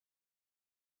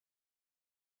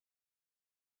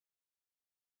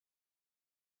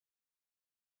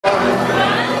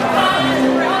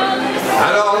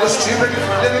the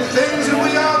little things that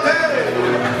we all do.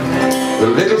 The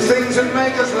little things that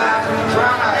make us laugh and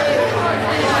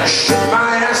cry. Shake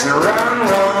my ass and run,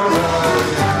 run, run.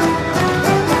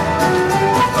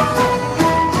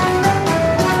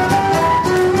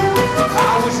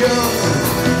 I was young,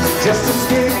 just a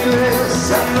skinny little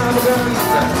son of a gun.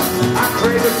 I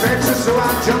craved adventure, so I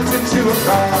jumped into a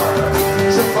car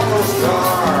to follow a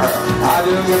star. I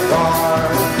didn't get far,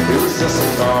 it was just a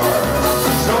car.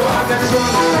 So I got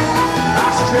drunk, I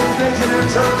stripped naked and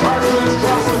turned cartwheels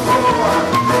across the floor.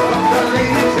 But the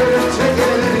lady couldn't take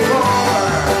it anymore.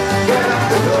 Get out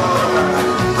the door.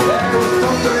 There was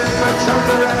thunder in my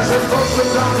jumper as I folks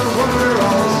looked on and wonder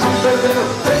all the stupid little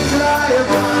things that I have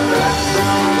done.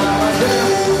 Well,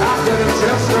 I couldn't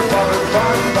just for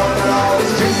fun, but all the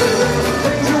stupid little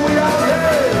things that we all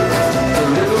did. The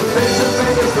little things that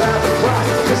make us laugh and cry.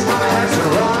 Kiss my ass and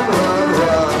run, run,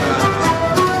 run.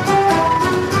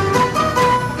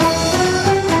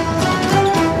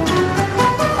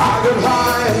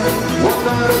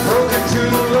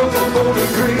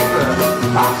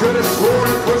 I could have sworn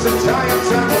it was Italian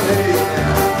trampoline.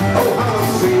 Oh, how I'm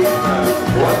feeling.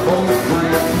 What Bowling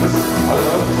Green. I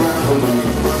love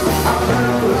trampoline. I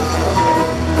found love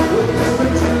with this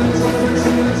pretty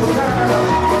little girl.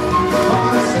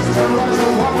 My sister was a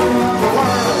woman of the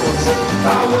world.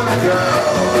 I want a girl.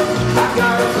 I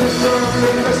got a blister on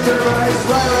me, Mr. I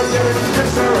swear I didn't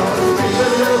kiss her on me. The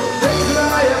little things that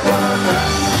I have done.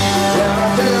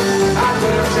 Yeah, I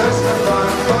did it just for fun,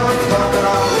 fun, fun, and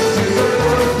all these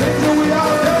little things that we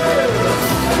all do.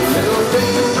 Little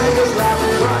things that make us laugh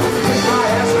and cry. Kiss my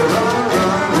ass and run,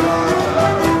 run, run.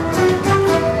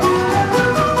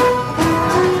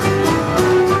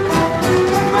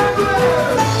 My blood.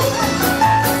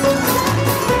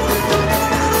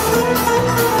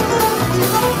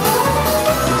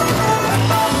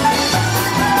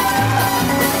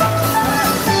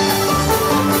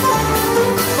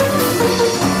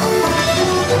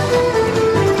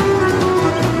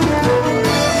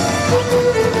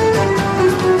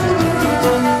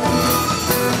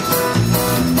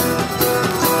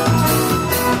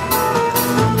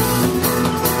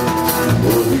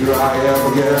 I am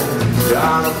again,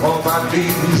 down upon my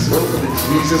knees, hoping that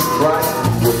Jesus Christ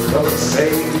will come and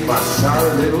save my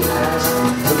sorry little ass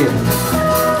again.